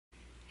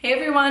Hey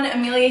everyone,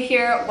 Amelia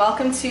here.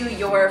 Welcome to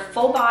your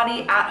full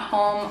body at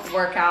home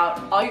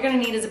workout. All you're gonna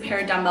need is a pair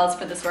of dumbbells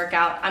for this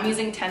workout. I'm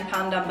using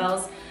 10-pound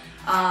dumbbells.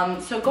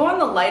 So go on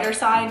the lighter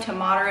side to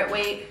moderate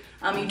weight.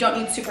 You don't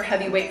need super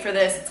heavy weight for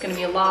this. It's gonna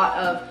be a lot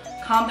of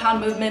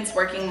compound movements,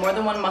 working more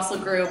than one muscle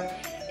group.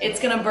 It's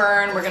gonna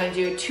burn. We're gonna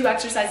do 2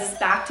 exercises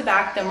back to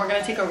back, then we're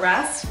gonna take a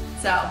rest.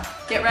 So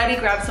get ready,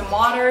 grab some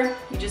water.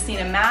 You just need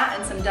a mat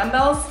and some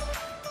dumbbells.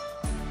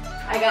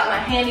 I got my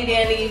handy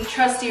dandy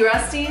trusty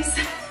rusties.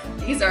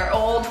 These are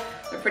old,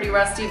 they're pretty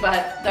rusty,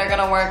 but they're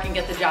gonna work and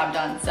get the job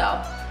done.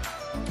 So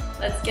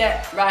let's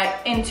get right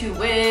into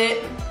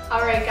it.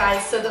 All right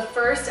guys, so the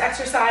first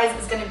exercise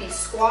is gonna be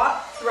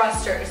squat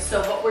thrusters.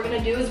 So what we're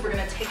gonna do is we're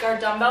gonna take our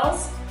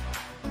dumbbells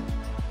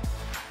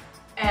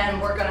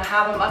and we're gonna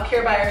have them up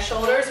here by our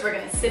shoulders. We're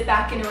gonna sit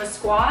back into a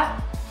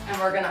squat and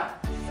we're gonna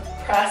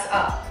press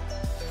up.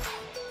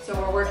 So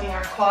we're working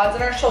our quads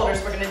and our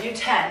shoulders. We're gonna do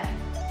 10.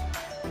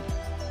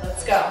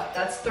 Let's go,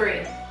 that's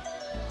 3.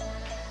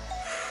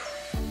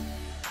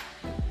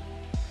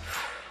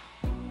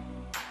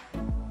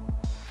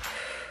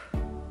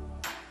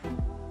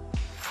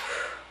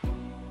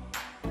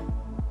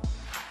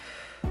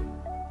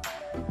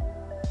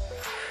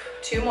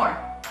 2 more.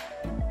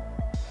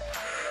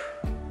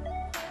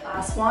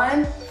 Last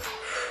one.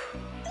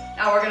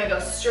 Now we're gonna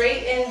go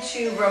straight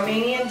into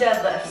Romanian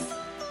deadlifts.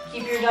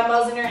 Keep your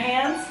dumbbells in your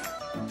hands.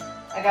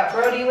 I got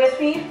Brody with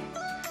me.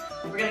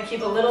 We're gonna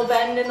keep a little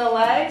bend in the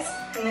legs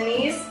and the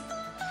knees.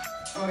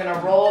 And we're gonna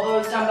roll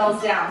those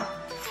dumbbells down.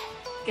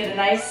 Get a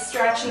nice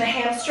stretch in the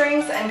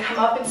hamstrings and come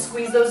up and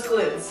squeeze those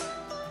glutes.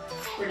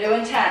 We're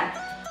doing 10.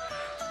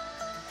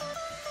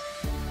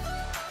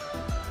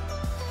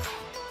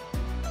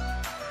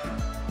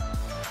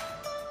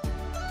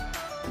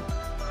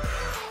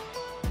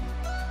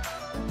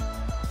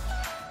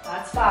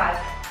 That's 5.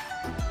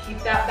 Keep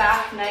that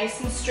back nice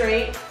and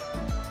straight.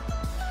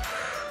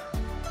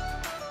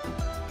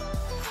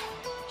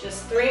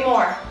 Just 3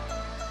 more.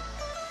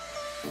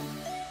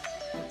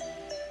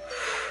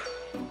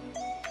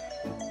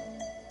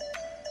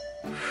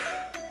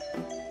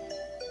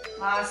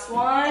 Last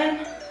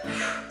one.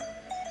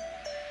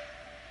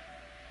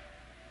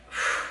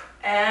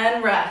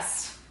 And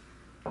rest.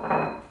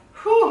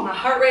 Whew, my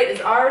heart rate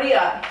is already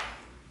up.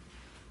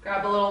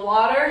 Grab a little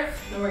water,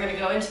 and we're gonna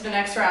go into the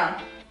next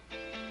round.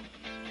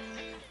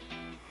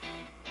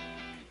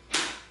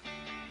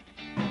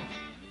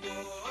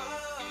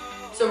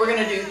 So we're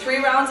gonna do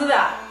 3 rounds of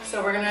that.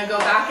 So we're gonna go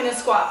back into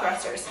squat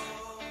thrusters.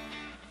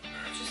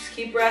 Just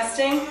keep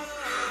resting.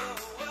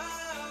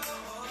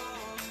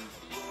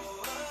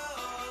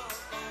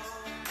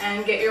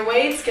 And get your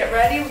weights, get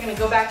ready. We're gonna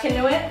go back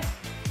into it.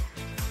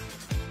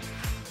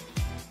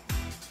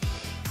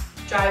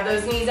 Drive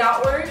those knees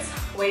outwards,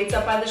 weights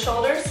up by the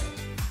shoulders.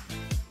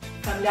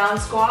 Come down,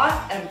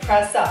 squat, and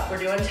press up. We're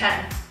doing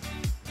 10.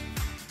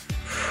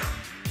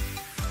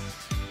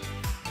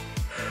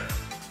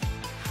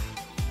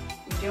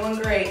 Doing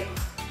great.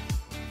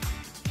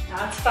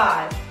 That's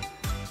 5.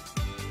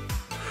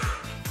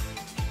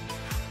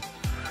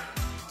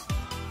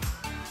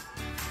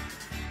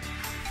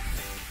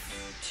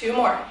 Two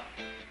more.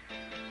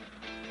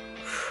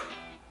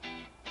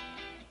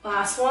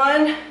 Last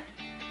one.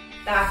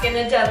 Back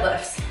into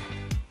deadlifts.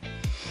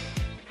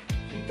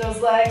 Keep those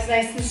legs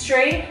nice and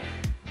straight.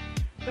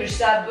 Push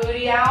that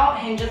booty out,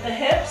 hinge at the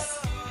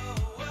hips,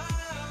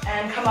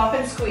 and come up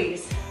and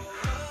squeeze.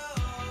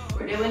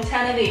 We're doing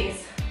 10 of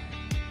these.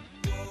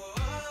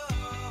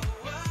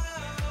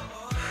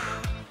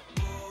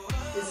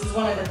 This is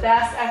one of the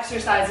best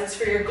exercises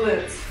for your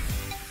glutes.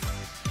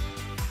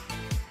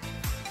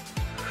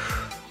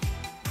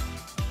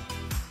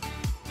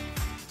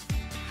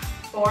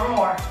 Four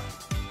more.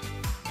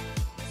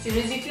 As soon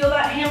as you feel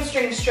that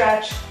hamstring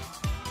stretch,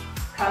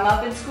 come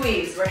up and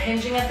squeeze. We're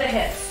hinging at the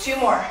hips. 2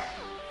 more.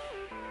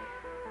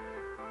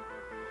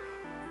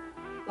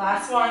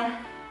 Last one.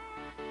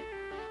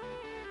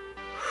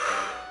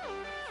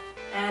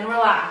 And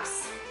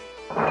relax.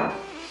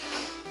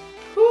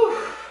 Whew.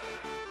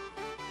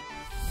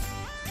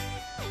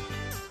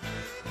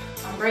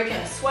 I'm breaking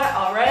a sweat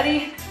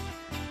already.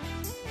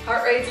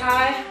 Heart rate's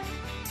high.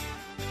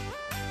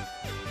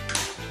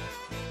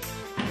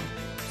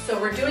 So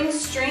we're doing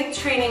strength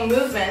training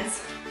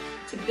movements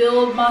to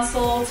build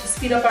muscle, to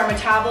speed up our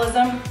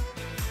metabolism,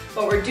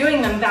 but we're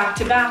doing them back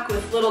to back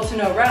with little to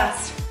no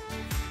rest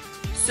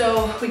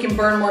so we can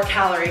burn more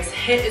calories.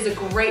 HIIT is a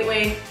great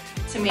way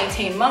to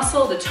maintain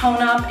muscle, to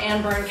tone up,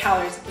 and burn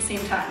calories at the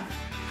same time.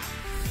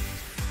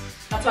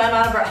 That's why I'm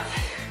out of breath.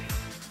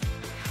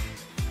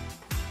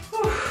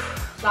 Whew.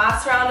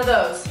 Last round of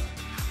those.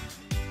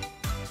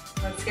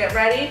 Let's get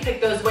ready, pick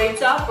those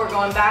weights up. We're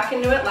going back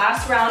into it.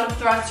 Last round of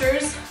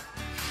thrusters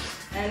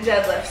and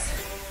deadlifts.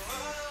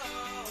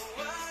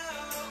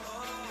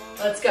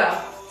 Let's go.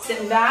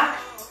 Sitting back,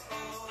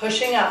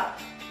 pushing up.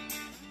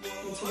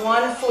 It's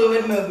one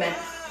fluid movement.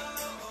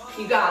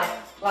 You got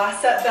it.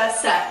 Last set,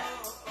 best set.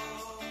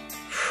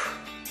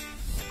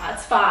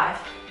 That's 5.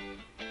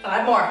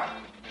 5 more.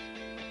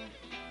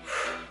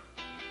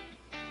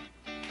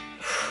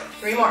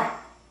 3 more.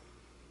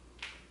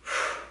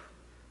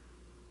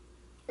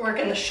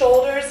 Working the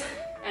shoulders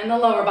and the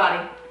lower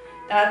body.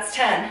 That's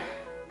 10.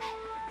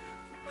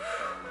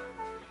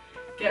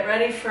 Get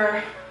ready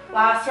for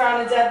last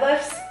round of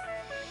deadlifts.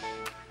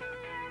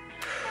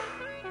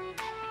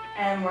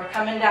 And we're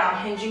coming down,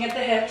 hinging at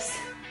the hips.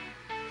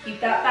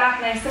 Keep that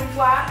back nice and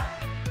flat.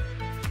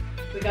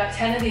 We got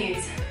 10 of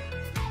these.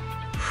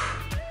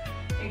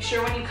 Make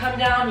sure when you come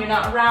down, you're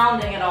not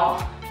rounding at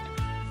all.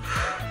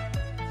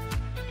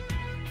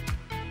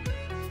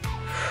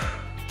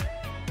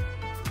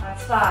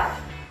 That's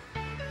 5.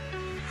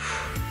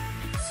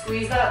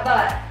 Squeeze that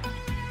butt.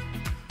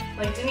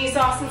 Like Denise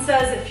Austin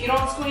says, if you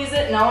don't squeeze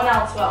it, no one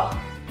else will.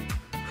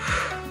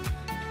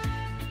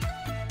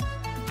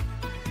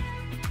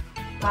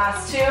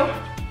 Last 2.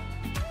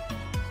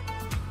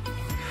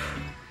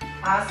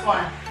 Last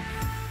 1.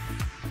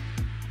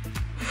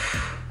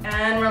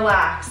 And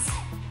relax.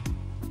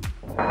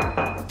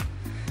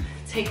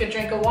 Take a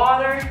drink of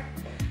water.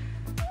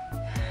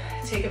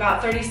 Take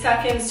about 30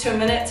 seconds to a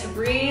minute to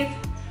breathe.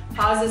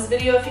 Pause this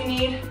video if you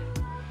need.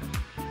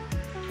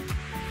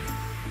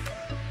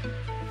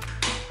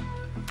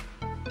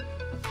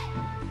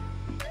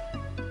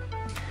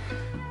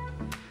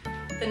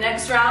 The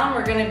next round,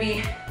 we're going to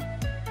be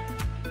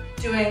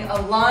doing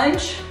a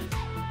lunge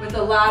with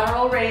a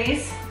lateral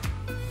raise.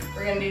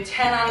 We're going to do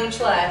 10 on each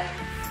leg.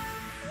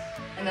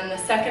 And then the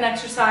second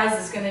exercise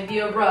is going to be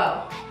a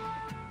row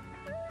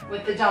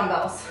with the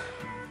dumbbells.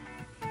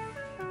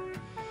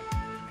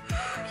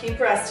 Keep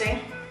resting.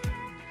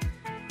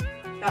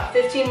 About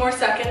 15 more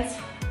seconds.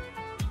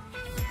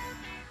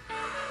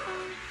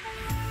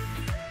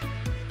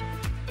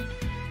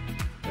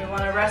 We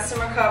want to rest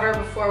and recover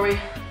before we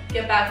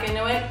get back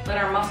into it. Let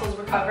our muscles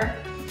recover.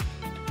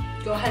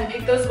 Go ahead and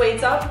pick those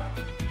weights up.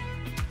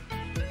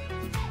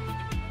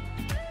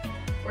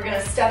 We're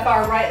going to step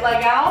our right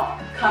leg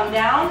out, come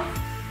down,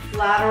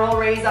 lateral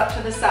raise up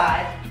to the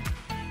side,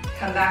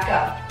 come back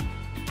up.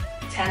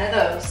 10 of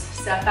those.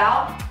 Step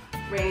out,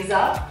 raise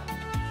up.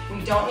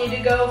 We don't need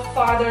to go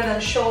farther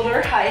than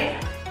shoulder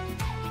height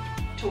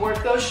to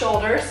work those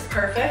shoulders.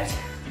 Perfect.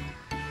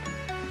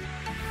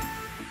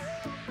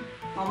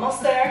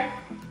 Almost there.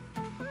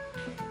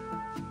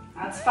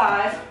 That's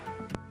 5.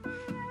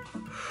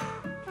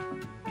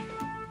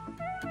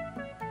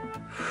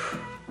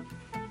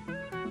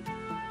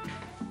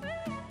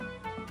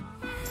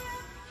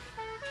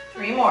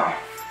 Three more.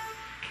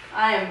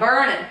 I am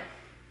burning.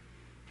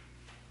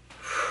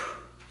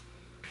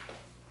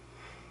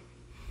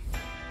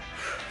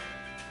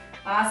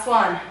 Last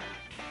one.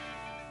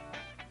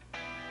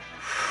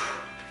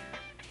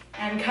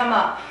 And come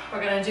up.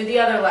 We're going to do the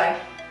other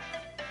leg.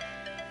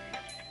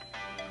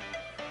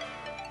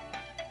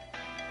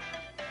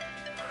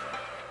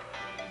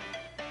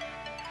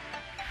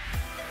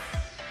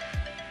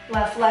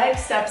 Left leg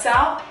steps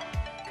out.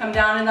 Come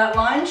down in that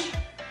lunge.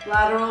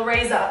 Lateral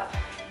raise up.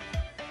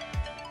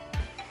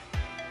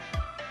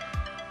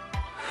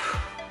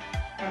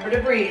 Remember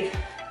to breathe.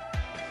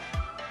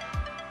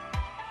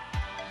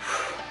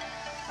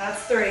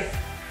 That's 3.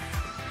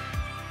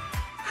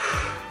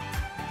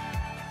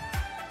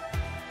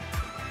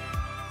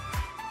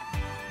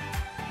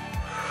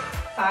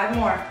 Five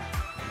more.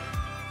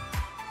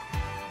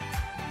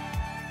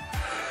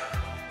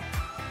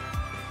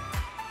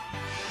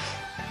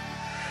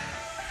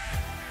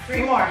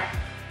 Three more.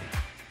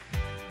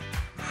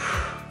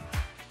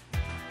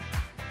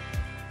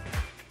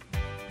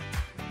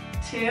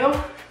 Two.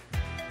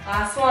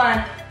 Last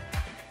one.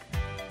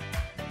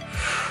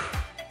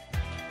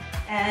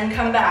 And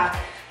come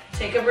back.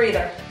 Take a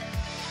breather.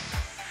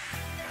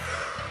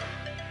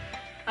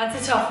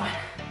 That's a tough one.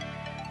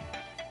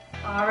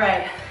 All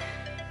right.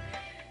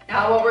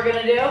 Now what we're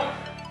gonna do,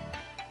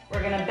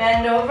 we're gonna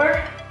bend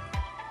over.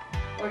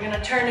 We're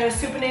gonna turn to a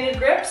supinated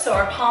grip so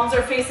our palms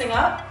are facing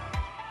up.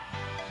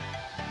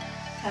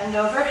 Bend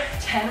over,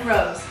 10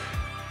 rows.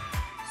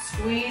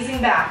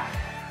 Squeezing back.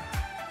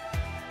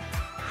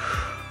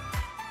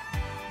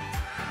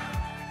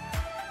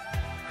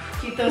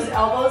 Keep those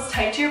elbows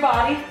tight to your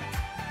body.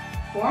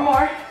 4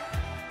 more.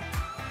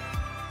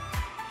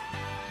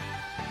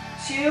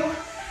 2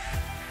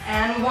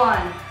 and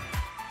 1.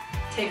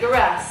 Take a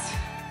rest.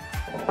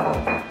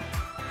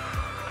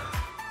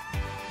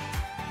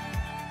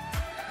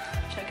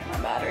 Checking my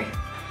battery.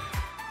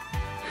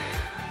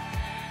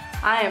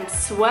 I am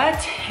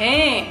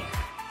sweating.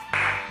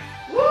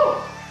 Woo!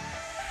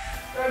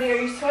 Brody, are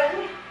you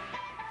sweating?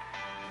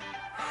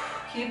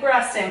 Keep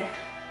resting.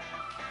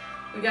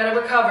 We gotta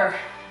recover.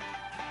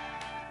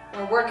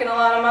 We're working a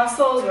lot of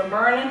muscles, we're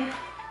burning.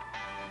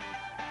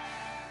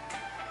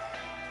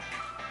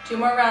 2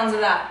 more rounds of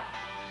that.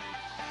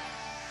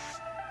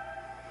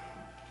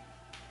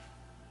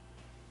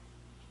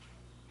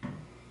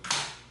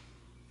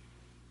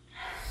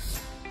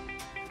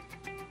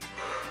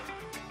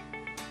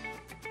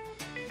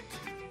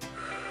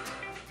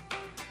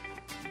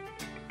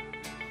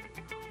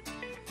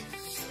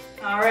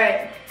 All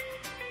right.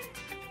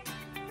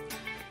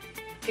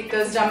 Pick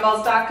those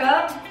dumbbells back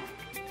up.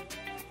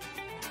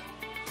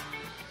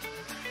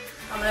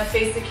 I'm gonna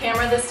face the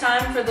camera this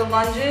time for the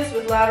lunges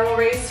with lateral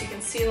raise so you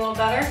can see a little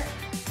better.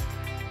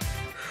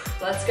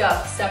 Let's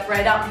go. Step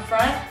right out in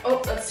front.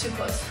 Oh, that's too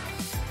close.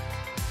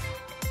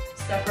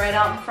 Step right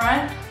out in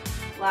front.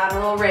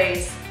 Lateral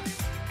raise.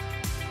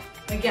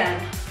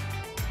 Again.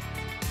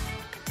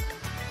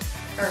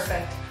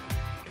 Perfect.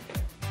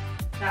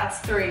 That's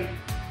 3.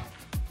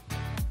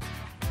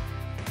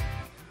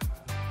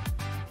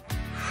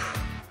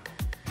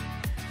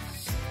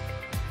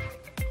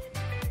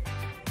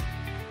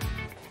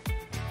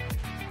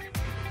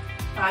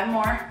 Five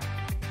more.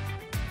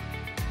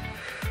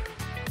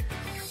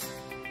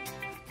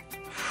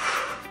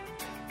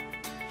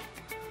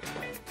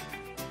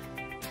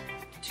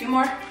 Two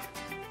more.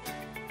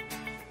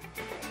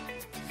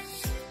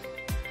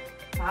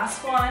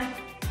 Last one.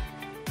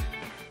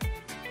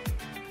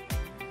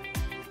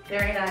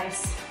 Very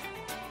nice.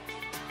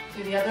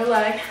 Do the other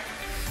leg.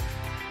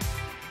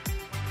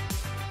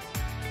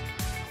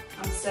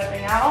 I'm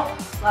stepping out,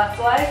 left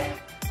leg,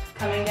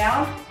 coming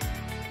down,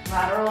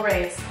 lateral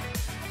raise.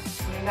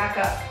 Coming back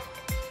up.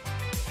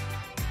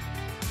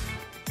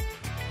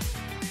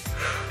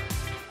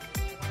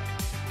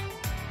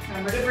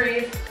 Remember to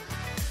breathe.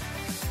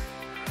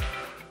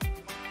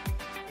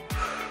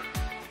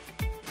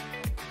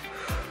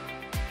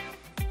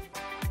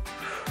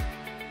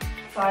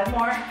 Five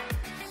more.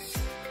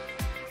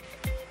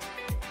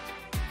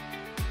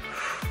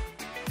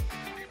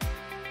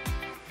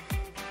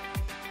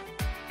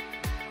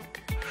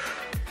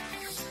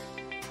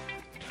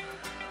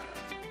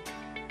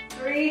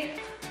 Three.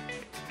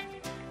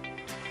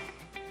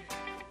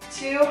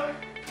 2.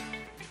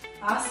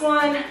 Last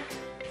one.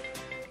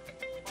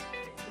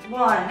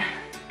 1.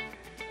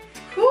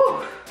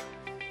 Whew.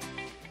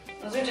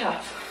 Those are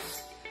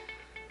tough.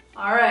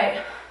 All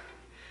right.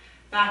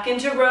 Back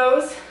into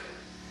rows.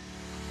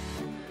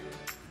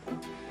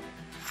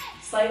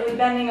 Slightly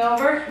bending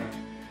over.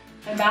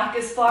 My back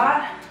is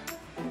flat.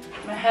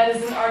 My head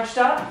isn't arched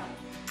up.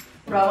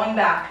 Rowing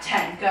back.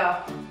 10.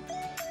 Go.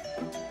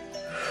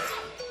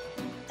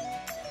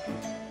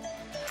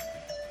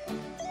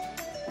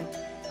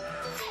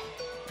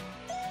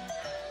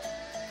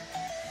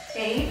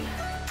 8,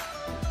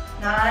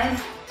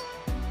 9,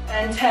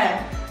 and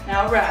 10.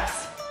 Now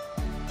rest.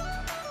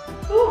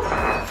 Whew.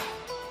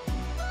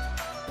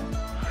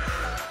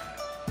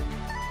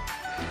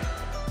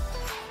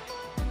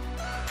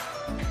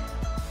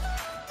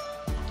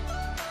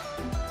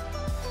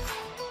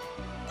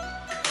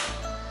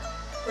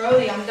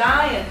 Brody, I'm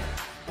dying.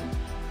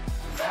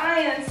 I'm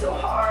dying so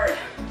hard.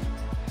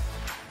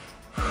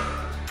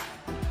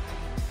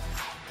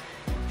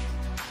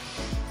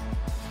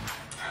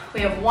 We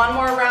have one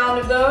more round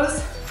of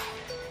those,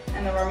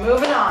 and then we're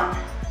moving on.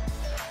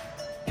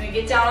 Gonna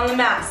get down on the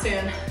mat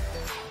soon.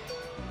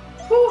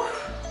 Whew.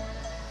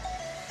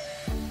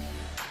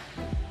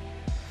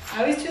 I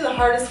always do the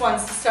hardest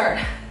ones to start.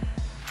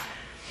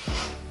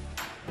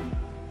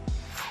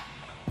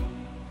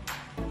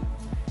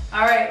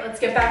 All right, let's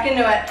get back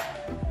into it.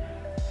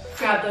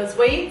 Grab those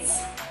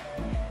weights.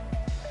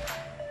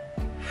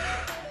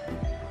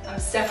 I'm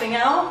stepping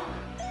out,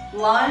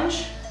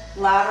 lunge,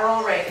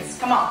 lateral raise.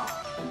 Come on.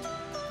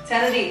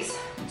 10 of these.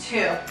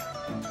 2.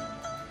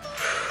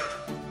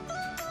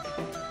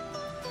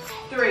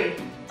 3.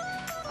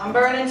 I'm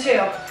burning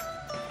 2.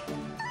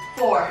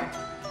 4.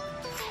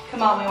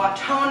 Come on, we want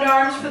toned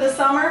arms for the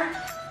summer.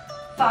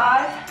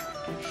 5.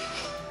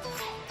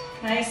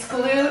 Nice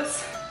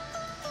glutes.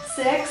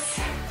 6.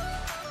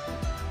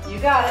 You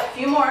got it. A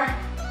few more.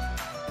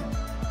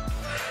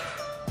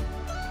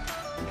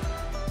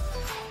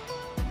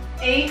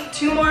 8.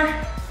 2 more.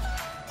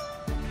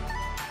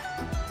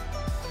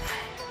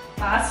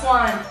 Last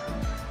one.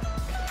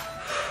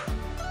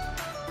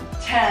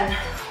 10.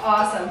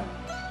 Awesome.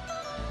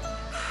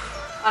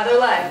 Other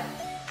leg.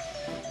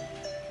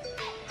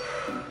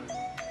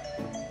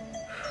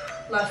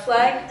 Left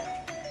leg.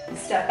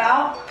 Step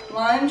out.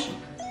 Lunge.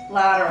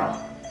 Lateral.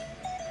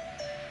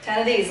 10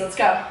 of these. Let's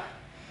go.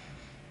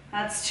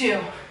 That's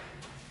 2.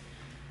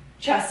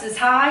 Chest is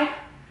high.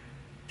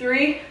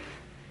 3.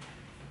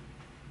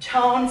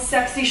 Tone,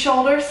 sexy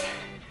shoulders.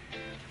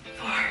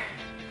 4.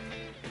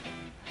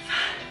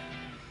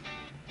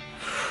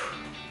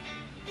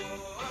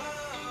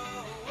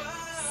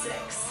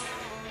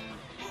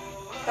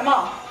 Come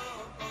on.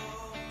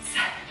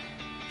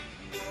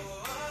 7.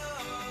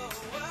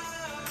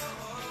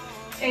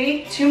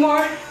 8. 2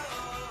 more.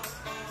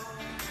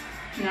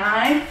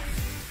 9.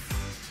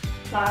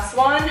 Last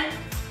one.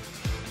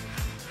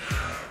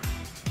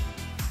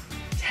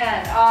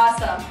 10.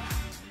 Awesome.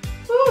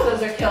 Woo,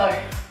 those are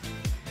killer.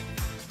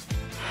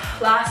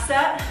 Last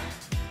set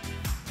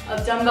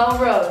of dumbbell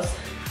rows.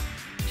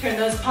 Turn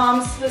those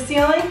palms to the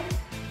ceiling.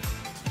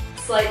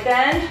 Slight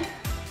bend.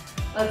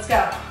 Let's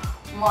go.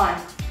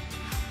 1,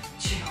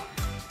 2, 3,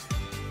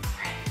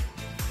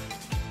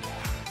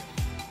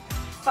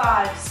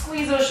 5.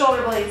 Squeeze those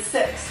shoulder blades.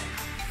 6, 7,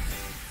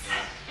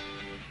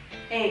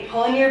 8.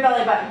 Pull into your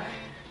belly button.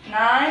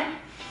 9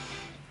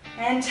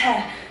 and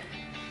 10.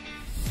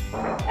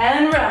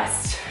 And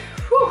rest.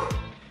 Whew.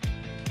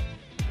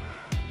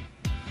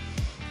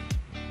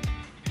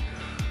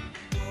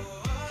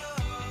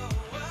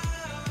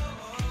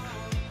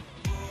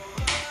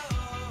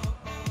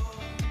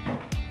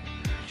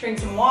 Drink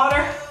some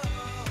water.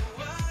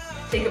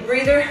 Take a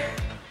breather.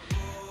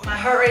 My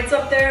heart rate's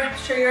up there. I'm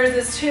sure yours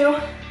is too.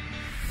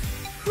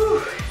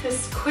 Whew,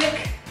 this is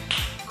quick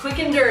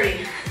and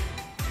dirty.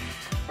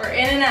 We're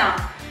in and out.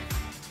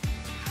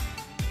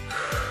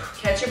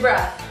 Catch your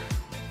breath.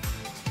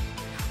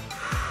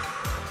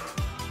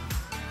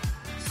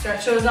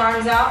 Stretch those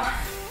arms out.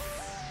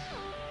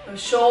 Those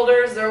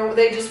shoulders,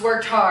 they just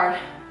worked hard.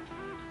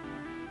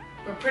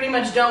 We're pretty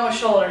much done with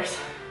shoulders.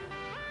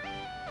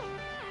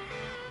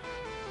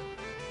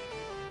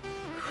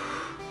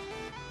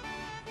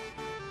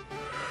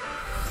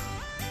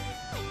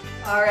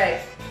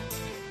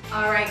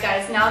 All right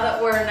guys, now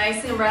that we're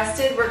nice and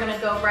rested, we're gonna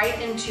go right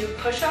into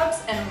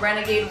push-ups and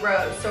Renegade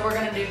rows. So we're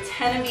gonna do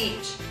 10 of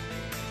each.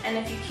 And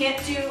if you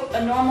can't do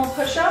a normal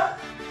push-up,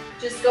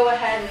 just go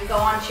ahead and go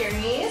onto your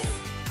knees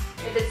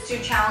if it's too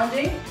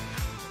challenging.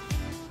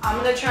 I'm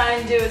gonna try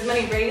and do as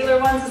many regular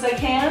ones as I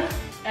can,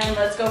 and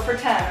let's go for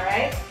 10, all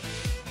right?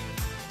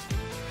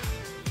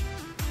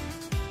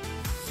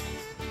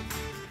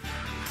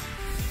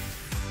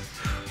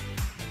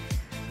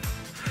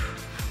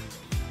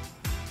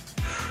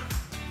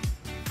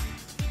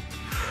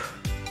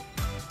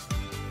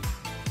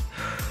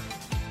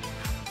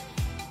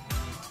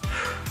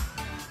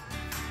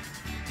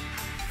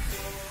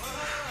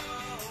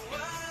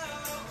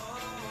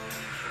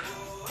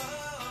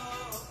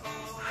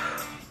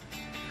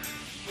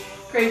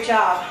 Great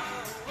job.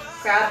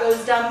 Grab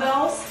those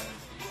dumbbells,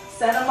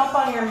 set them up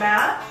on your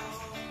mat,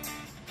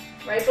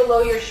 right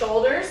below your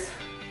shoulders.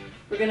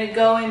 We're gonna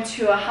go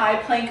into a high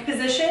plank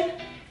position,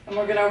 and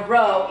we're gonna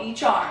row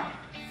each arm.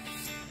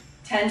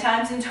 10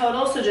 times in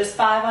total, so just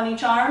 5 on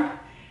each arm.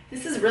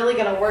 This is really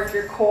gonna work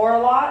your core a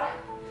lot,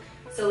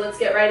 so let's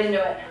get right into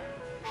it.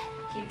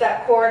 Keep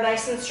that core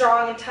nice and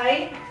strong and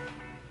tight.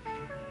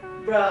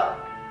 Row.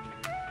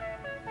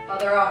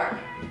 Other arm.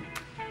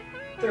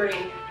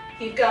 3.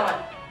 Keep going.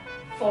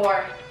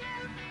 4,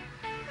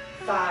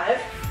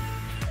 5,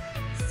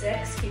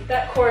 6, keep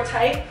that core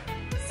tight.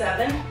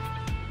 7,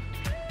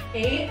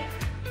 8,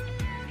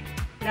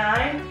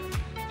 9,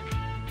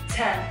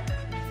 10.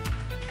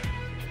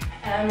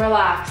 And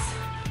relax.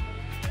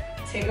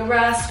 Take a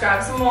rest,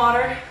 grab some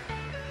water.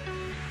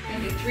 We're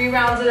gonna do 3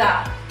 rounds of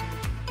that.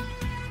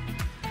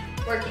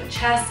 Working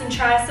chest and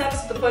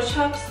triceps with the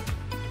push-ups,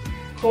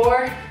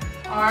 core,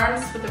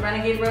 arms with the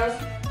Renegade rows.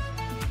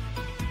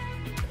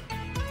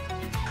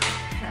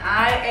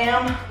 I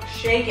am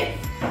shaking.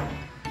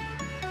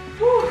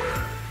 Whew.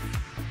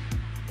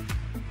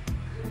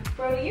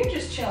 Brody, you're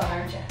just chilling,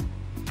 aren't you?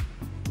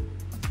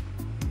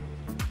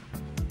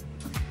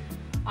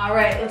 All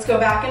right, let's go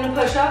back into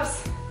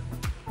push-ups.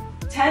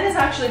 10 is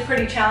actually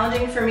pretty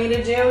challenging for me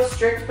to do,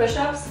 strict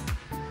push-ups.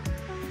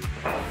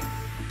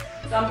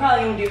 So I'm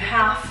probably gonna do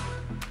half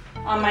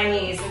on my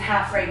knees and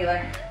half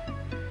regular.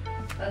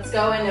 Let's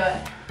go into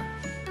it.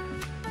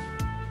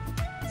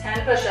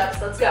 10 push-ups,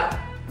 let's go.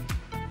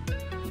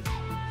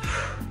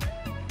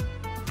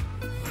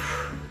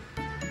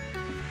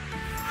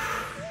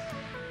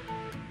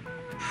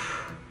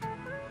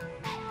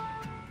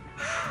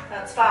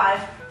 That's 5.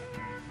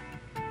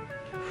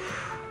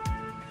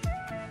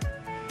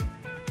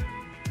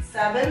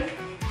 7,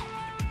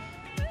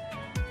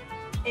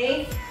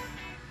 8,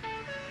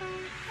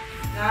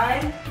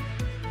 9,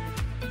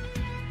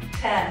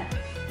 10.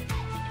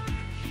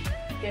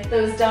 Get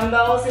those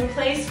dumbbells in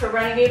place for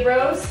Renegade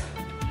rows.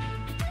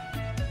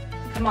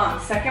 Come on,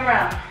 second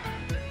round.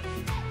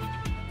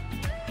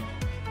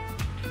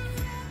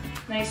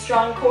 Nice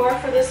strong core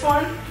for this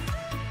one.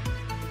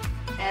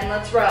 And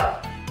let's row.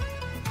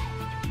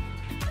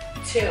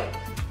 2,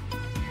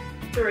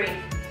 3,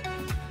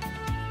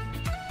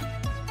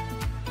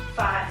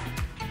 5,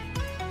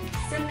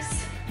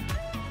 6,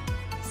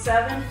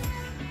 7,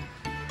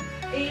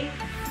 8,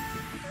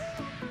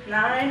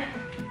 9,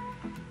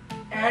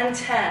 and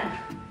 10.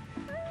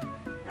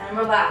 And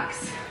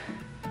relax.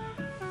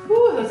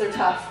 Whew, those are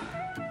tough.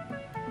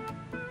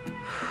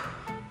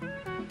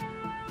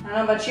 I don't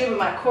know about you, but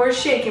my core is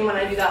shaking when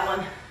I do that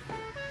one.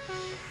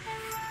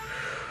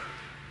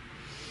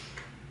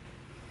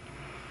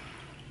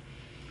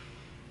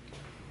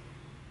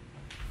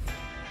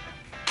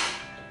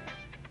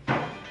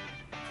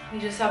 We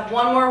just have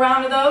one more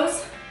round of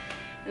those,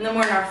 and then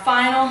we're in our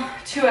final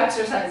 2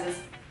 exercises.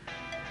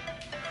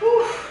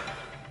 Whew.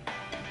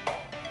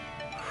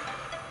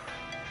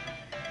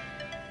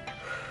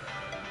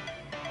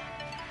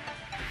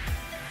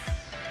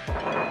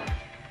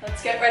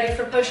 Let's get ready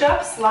for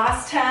push-ups.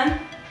 Last 10.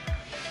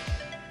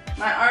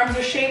 My arms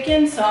are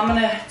shaking, so I'm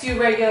gonna do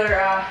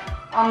regular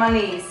on my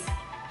knees.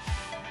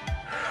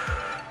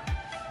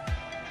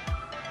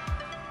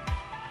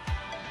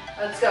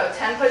 Let's go,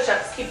 10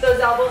 push-ups. Keep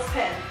those elbows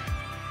pinned.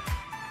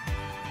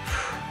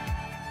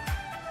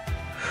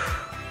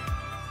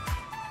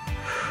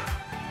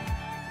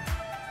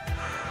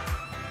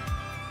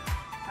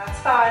 That's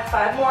 5,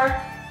 5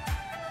 more.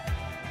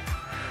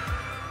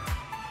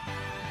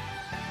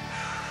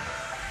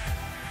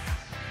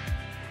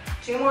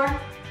 Two more.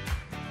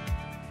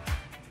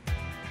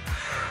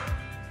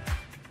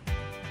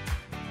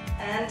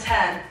 and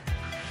 10.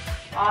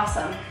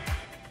 Awesome.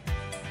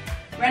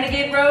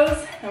 Renegade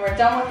rows, and we're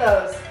done with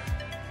those.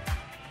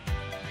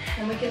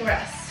 And we can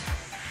rest.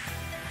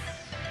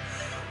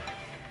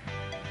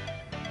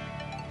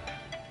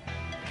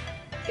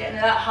 Get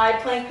into that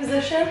high plank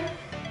position.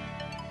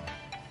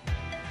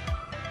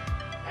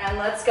 And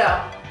let's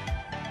go.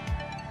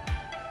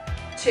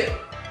 2,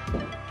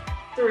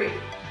 3,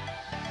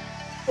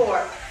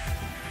 4,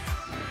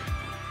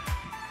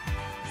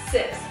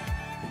 6,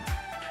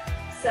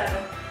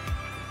 7,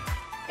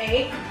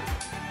 8,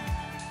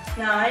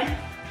 9,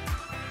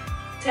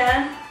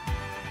 10,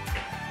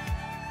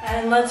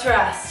 and let's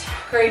rest.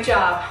 Great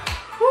job.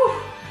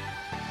 Whew.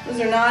 Those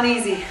are not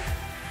easy.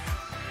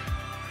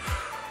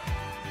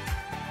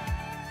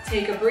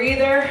 Take a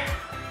breather.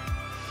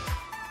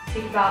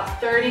 Take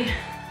about 30,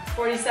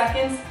 40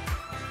 seconds.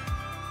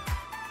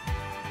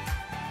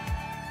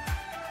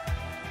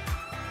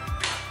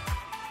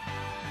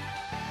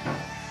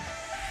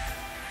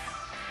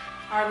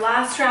 Our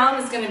last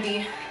round is going to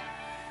be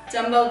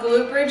dumbbell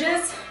glute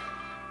bridges,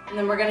 and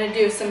then we're going to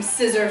do some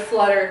scissor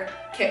flutter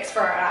kicks for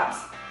our abs.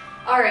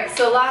 Alright,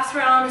 so last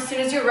round, as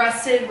soon as you're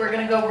rested, we're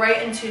going to go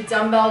right into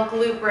dumbbell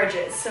glute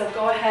bridges. So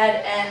go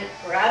ahead and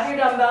grab your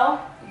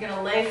dumbbell. You're going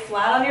to lay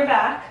flat on your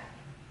back,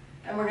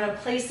 and we're going to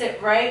place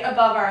it right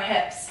above our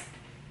hips.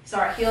 So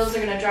our heels are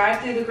going to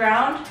drive through the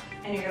ground,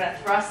 and you're going to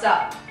thrust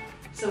up.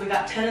 So we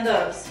got 10 of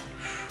those.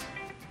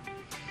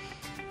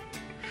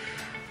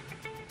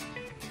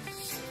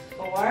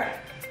 4,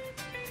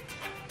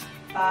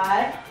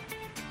 5,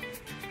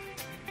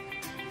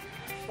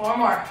 4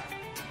 more.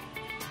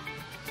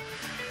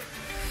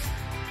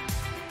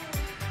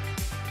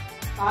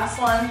 Last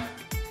one.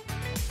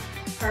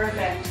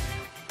 Perfect.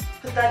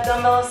 Put that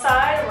dumbbell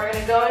aside, and we're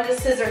going to go into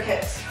scissor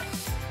kicks.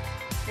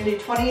 We're going to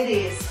do 20 of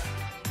these.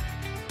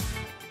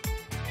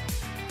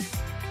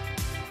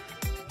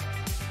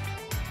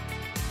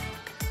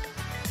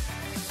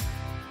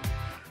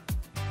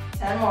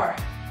 Ten more.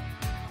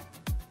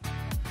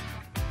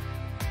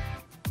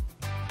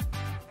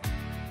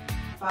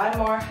 5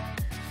 more.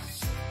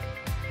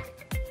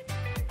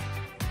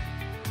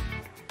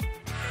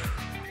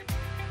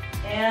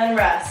 And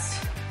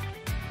rest.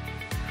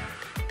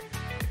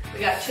 We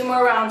got 2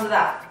 more rounds of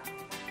that.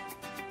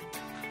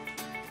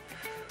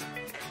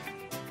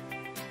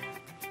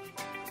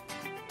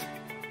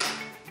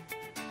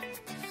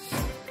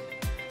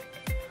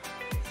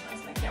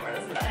 Sometimes my camera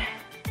doesn't die.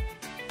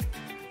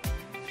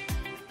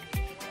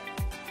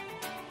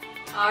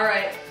 All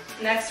right,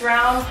 next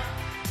round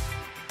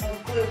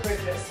of glute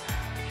bridges.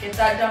 Get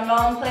that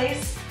dumbbell in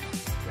place.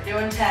 We're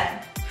doing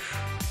 10.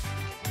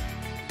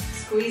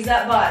 Squeeze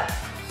that butt.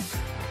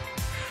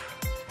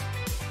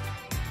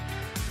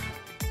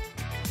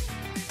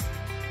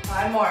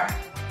 Five more.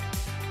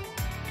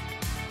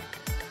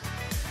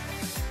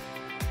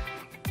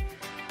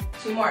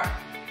 2 more.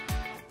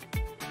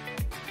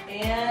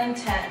 And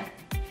 10.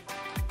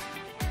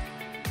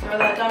 Throw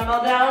that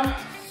dumbbell down,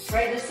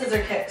 right into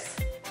scissor kicks.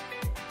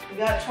 We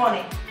got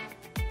 20.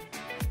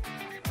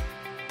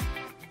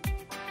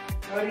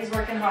 Brody's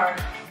working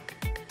hard.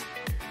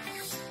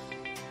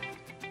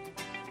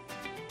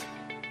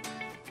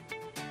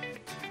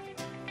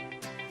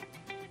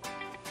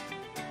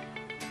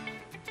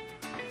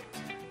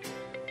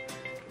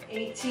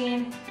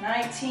 $18,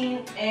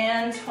 $19,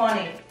 and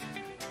 $20.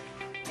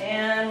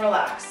 And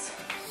relax.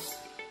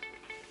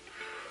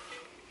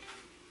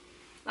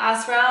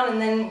 Last round,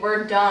 and then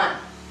we're done.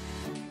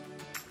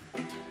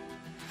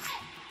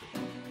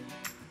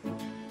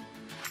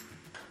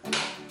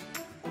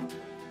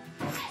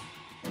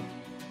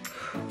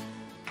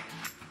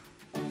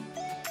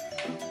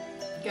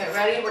 Get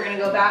ready, we're gonna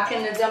go back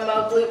into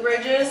dumbbell glute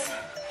bridges.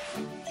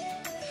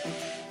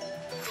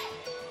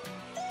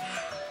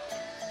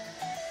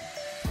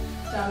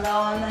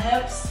 Dumbbell on the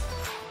hips.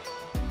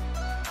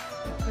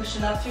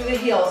 Pushing up through the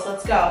heels,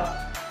 let's go.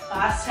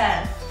 Last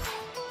 10.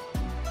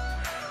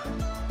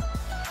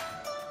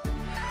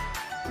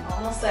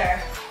 Almost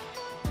there.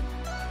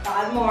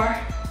 5 more.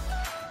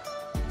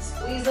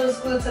 Squeeze those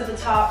glutes at the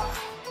top.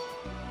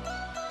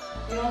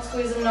 If you don't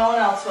squeeze them, no one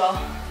else will.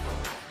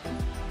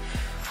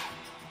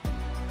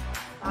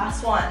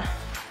 Last one.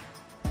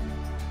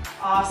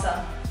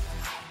 Awesome.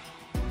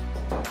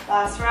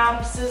 Last round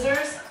of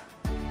scissors.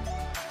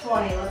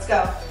 20, let's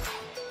go.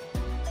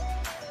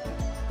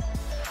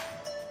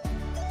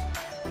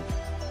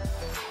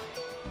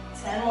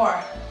 Ten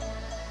more.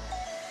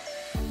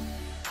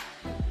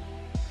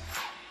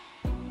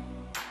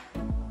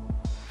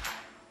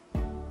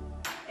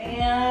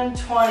 And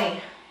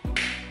 20.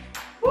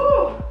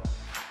 Woo!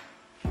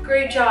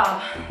 Great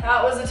job.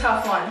 That was a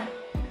tough one.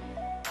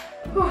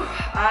 Whew,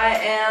 I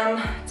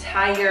am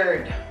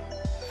tired.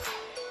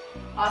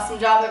 Awesome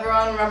job,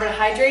 everyone. Remember to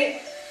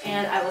hydrate,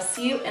 and I will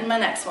see you in my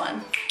next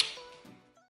one.